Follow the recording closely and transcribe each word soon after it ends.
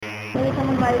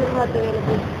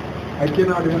ஐக்கிய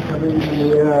நாடுகள்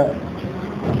சபையினுடைய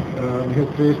மிக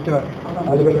சிரேஷ்ட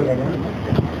அலுவலரான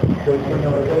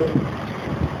அவர்கள்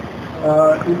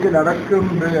இங்கு நடக்கும்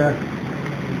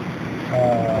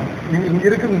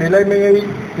இங்கிருக்கும் நிலைமையை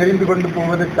தெரிந்து கொண்டு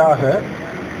போவதற்காக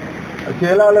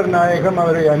செயலாளர் நாயகம்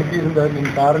அவரை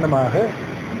அனுப்பியிருந்ததன் காரணமாக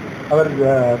அவர்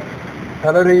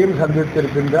பலரையும்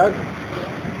சந்தித்திருக்கின்றார்.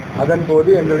 அதன் போது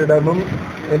எங்களிடமும்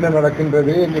என்ன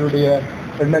நடக்கின்றது, எங்களுடைய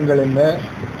எண்ணங்கள் என்ன,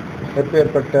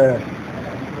 எப்பேற்பட்ட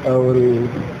ஒரு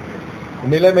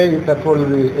நிலைமை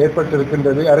தற்பொழுது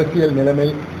ஏற்பட்டிருக்கின்றது, அரசியல் நிலைமை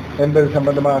என்பது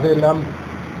சம்பந்தமாக எல்லாம்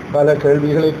பல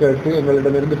கேள்விகளை கேட்டு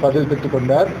எங்களிடமிருந்து பதில் பெற்றுக்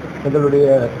கொண்டார். எங்களுடைய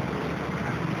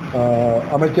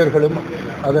அமைச்சர்களும்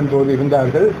அதன் போது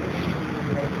இருந்தார்கள்.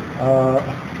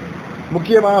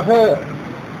 முக்கியமாக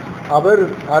அவர்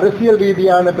அரசியல்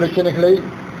ரீதியான பிரச்சனைகளை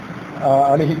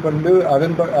அணுகிக்கொண்டு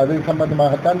அது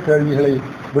சம்பந்தமாகத்தான் கேள்விகளை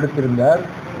விடுத்திருந்தார்.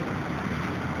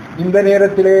 இந்த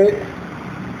நேரத்திலே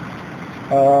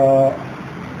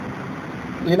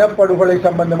இனப்படுகொலை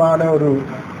சம்பந்தமான ஒரு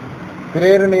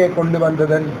பிரேரணையை கொண்டு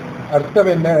வந்ததன் அர்த்தம்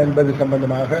என்ன என்பது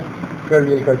சம்பந்தமாக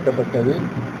கேள்விகள் கேட்கப்பட்டது.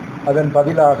 அதன்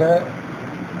பதிலாக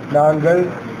நாங்கள்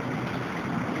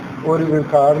ஒரு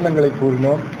காரணங்களை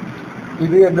கூறினோம்.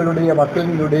 இது எங்களுடைய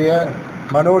மக்களினுடைய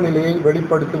மனோநிலையை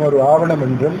வெளிப்படுத்தும் ஒரு ஆவணம்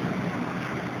என்றும்,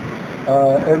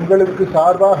 எங்களுக்கு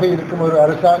சார்பாக இருக்கும் ஒரு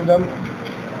அரசாங்கம்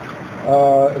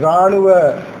இராணுவ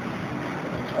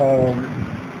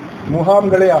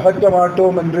முகாம்களை அகற்ற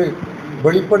மாட்டோம் என்று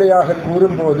வெளிப்படையாக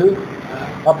கூறும்போது,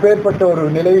 அப்பேற்பட்ட ஒரு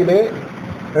நிலையிலே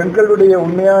எங்களுடைய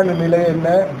உண்மையான நிலை என்ன,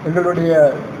 எங்களுடைய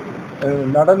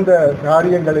நடந்த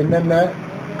காரியங்கள் என்னென்ன,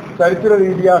 சரித்திர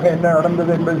ரீதியாக என்ன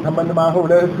நடந்தது என்பது சம்பந்தமாக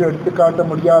உலகிற்கு எடுத்துக்காட்ட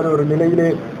முடியாத ஒரு நிலையிலே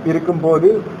இருக்கும்போது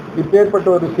இப்பேற்பட்ட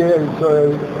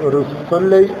ஒரு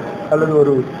சொல்லை அல்லது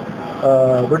ஒரு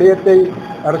விடயத்தை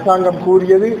அரசாங்கம்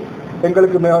கூறியது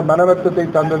எங்களுக்கு மனவர்த்தத்தை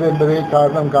தந்தது என்பதை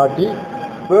காரணம் காட்டி,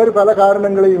 வேறு பல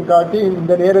காரணங்களையும் காட்டி,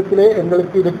 இந்த நேரத்திலே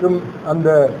எங்களுக்கு இருக்கும் அந்த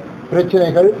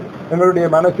பிரச்சனைகள், எங்களுடைய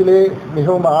மனசிலே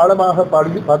மிகவும் ஆழமாக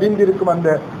பதிந்திருக்கும் அந்த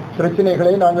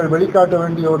பிரச்சனைகளை நாங்கள் வெளிக்காட்ட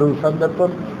வேண்டிய ஒரு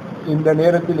சந்தர்ப்பம் இந்த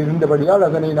நேரத்தில் இருந்தபடியால்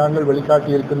அதனை நாங்கள்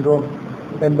வெளிக்காட்டி இருக்கின்றோம்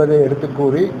என்பதை எடுத்து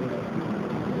கூறி,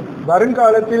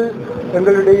 வருங்காலத்தில்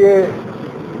எங்களுடைய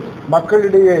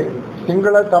மக்களிடையே,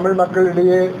 சிங்கள தமிழ்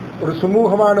மக்களிடையே ஒரு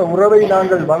சுமூகமான உறவை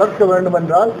நாங்கள் வளர்க்க வேண்டும்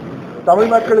என்றால், தமிழ்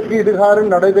மக்களுக்கு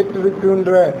இதுகாரம்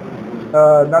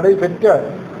நடைபெற்ற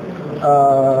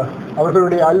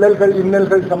அவர்களுடைய அல்லல்கள்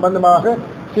இன்னல்கள் சம்பந்தமாக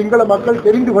சிங்கள மக்கள்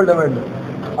தெரிந்து கொள்ள வேண்டும்.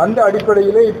 அந்த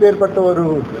அடிப்படையிலே இப்பேற்பட்ட ஒரு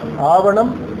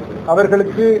ஆவணம்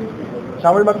அவர்களுக்கு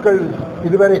தமிழ் மக்கள்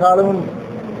இதுவரை காலமும்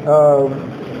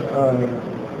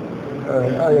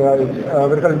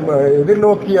அவர்கள்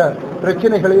எதிர்நோக்கிய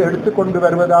பிரச்சனைகளை எடுத்துக்கொண்டு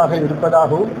வருவதாக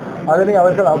இருப்பதாகவும்,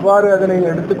 அவர்கள் அவ்வாறு அதனை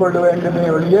எடுத்துக்கொள்ள வேண்டுமே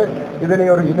ஒழிய இதனை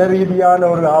ஒரு இன ரீதியான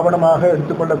ஒரு ஆவணமாக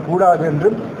எடுத்துக்கொள்ளக்கூடாது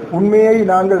என்றும், உண்மையை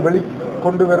நாங்கள்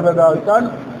வெளிக்கொண்டு வருவதால் தான்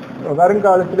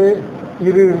வருங்காலத்திலே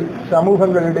இரு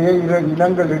சமூகங்களிடையே, இரு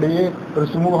இனங்களிடையே ஒரு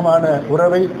சுமூகமான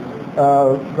உறவை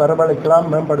வரவழைக்கலாம்,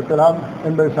 மேம்படுத்தலாம்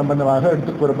என்பது சம்பந்தமாக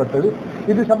எடுத்து கூறப்பட்டது.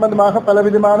 இது சம்பந்தமாக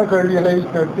பலவிதமான கேள்விகளை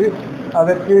கேட்டு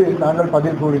அதற்கு நாங்கள்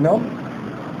பதில் கூறினோம்.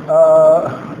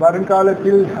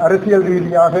 வருங்காலத்தில் அரசியல்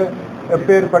ரீதியாக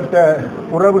எப்பேற்பட்ட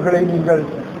உறவுகளை நீங்கள்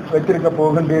வைத்திருக்கப்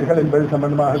போகின்றீர்கள் என்பது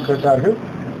சம்பந்தமாக கேட்டார்கள்.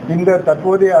 இந்த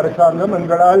தற்போதைய அரசாங்கம்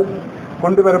எங்களால்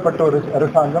கொண்டு வரப்பட்ட ஒரு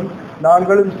அரசாங்கம்,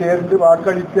 நாங்களும் சேர்ந்து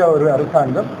வாக்களித்த ஒரு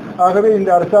அரசாங்கம். ஆகவே இந்த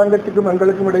அரசாங்கத்துக்கும்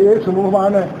எங்களுக்கும் இடையே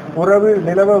சுமூகமான உறவு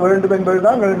நிலவ வேண்டும்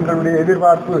என்பதுதான் எங்களுடைய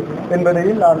எதிர்பார்ப்பு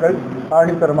என்பதையும் நாங்கள்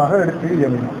ஆணித்தரமாக எடுத்து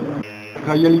இயங்கினோம்.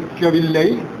 கையளிக்கவில்லை,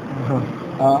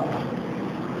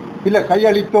 இல்லை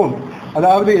கையளித்தோம்.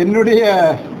 அதாவது என்னுடைய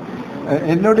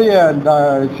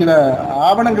சில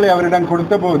ஆவணங்களை அவரிடம்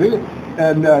கொடுத்த போது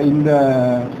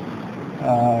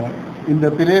இந்த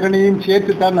பிரேரணையும்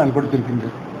சேர்த்துத்தான் நான்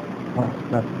கொடுத்திருக்கின்றேன்.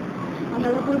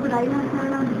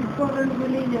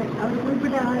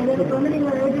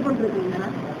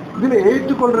 இதில்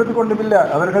ஏற்றுக்கொள்றதுக்கு ஒன்றுமில்லை.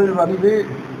 அவர்கள்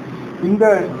இந்த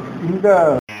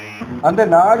அந்த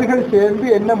நாடுகள் சேர்ந்து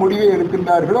என்ன முடிவை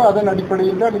எடுக்கின்றார்களோ அதன்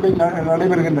அடிப்படையில் தான் இவை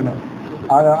நடைபெறுகின்றன.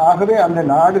 ஆகவே அந்த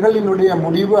நாடுகளினுடைய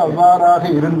முடிவு அவ்வாறாக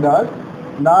இருந்தால்,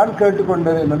 நான்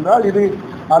கேட்டுக்கொண்டது என்னென்றால், இது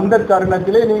அந்த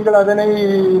தருணத்திலே நீங்கள் அதனை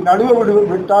நழுவ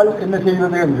விட்டால் என்ன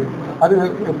செய்வது என்று. அது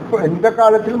எந்த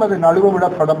காலத்திலும் அது நழுவ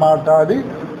விடப்பட மாட்டாது.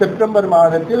 செப்டம்பர்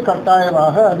மாதத்தில்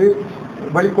கட்டாயமாக அது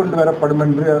வெளிக்கொண்டு வரப்படும்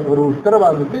என்ற ஒரு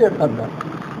உத்தரவாதத்தை ஏற்றார்.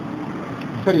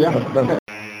 சரியா?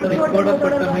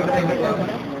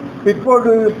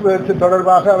 பிற்போடு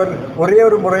தொடர்பாக அவர் ஒரே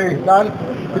ஒரு முறை தான்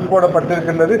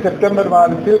பிற்போடப்பட்டிருக்கின்றது. செப்டம்பர்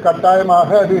மாதத்தில் கட்டாயமாக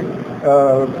அது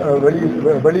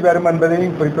வெளிவரும்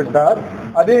என்பதையும் குறிப்பிட்டார்.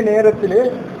 அதே நேரத்திலே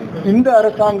இந்த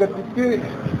அரசாங்கத்துக்கு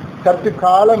சற்று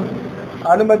காலம்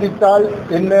அனுமதித்தால்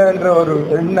என்ன என்ற ஒரு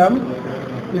எண்ணம்,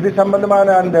 இது சம்பந்தமான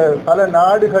அந்த பல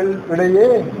நாடுகள் இடையே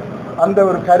அந்த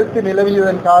ஒரு கருத்து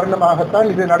நிலவியதன் காரணமாகத்தான்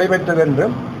இது நடைபெற்றது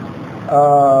என்றும்,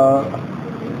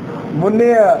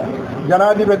 முன்னைய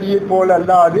ஜனாதிபதியைப் போல்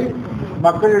அல்லாது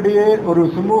மக்களிடையே ஒரு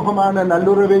சுமூகமான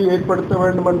நல்லுறவை ஏற்படுத்த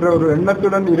வேண்டும் என்ற ஒரு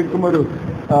எண்ணத்துடன் இருக்கும் ஒரு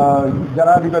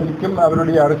ஜனாதிபதிக்கும்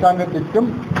அவருடைய அரசாங்கத்திற்கும்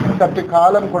சற்று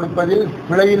காலம் கொடுப்பதில்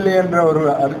பிழையில்லை என்ற ஒரு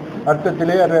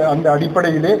அர்த்தத்திலே அந்த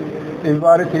அடிப்படையிலே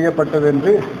இவ்வாறு செய்யப்பட்டது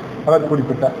என்று அவர்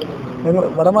குறிப்பிட்டார்.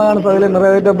 வடமாகாண சபையில்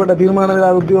நிறைவேற்றப்பட்ட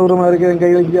தீர்மானங்கள் உத்தியோகமாக இருக்க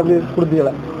கைகளுக்கு அப்படி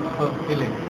கொடுத்தீங்களா?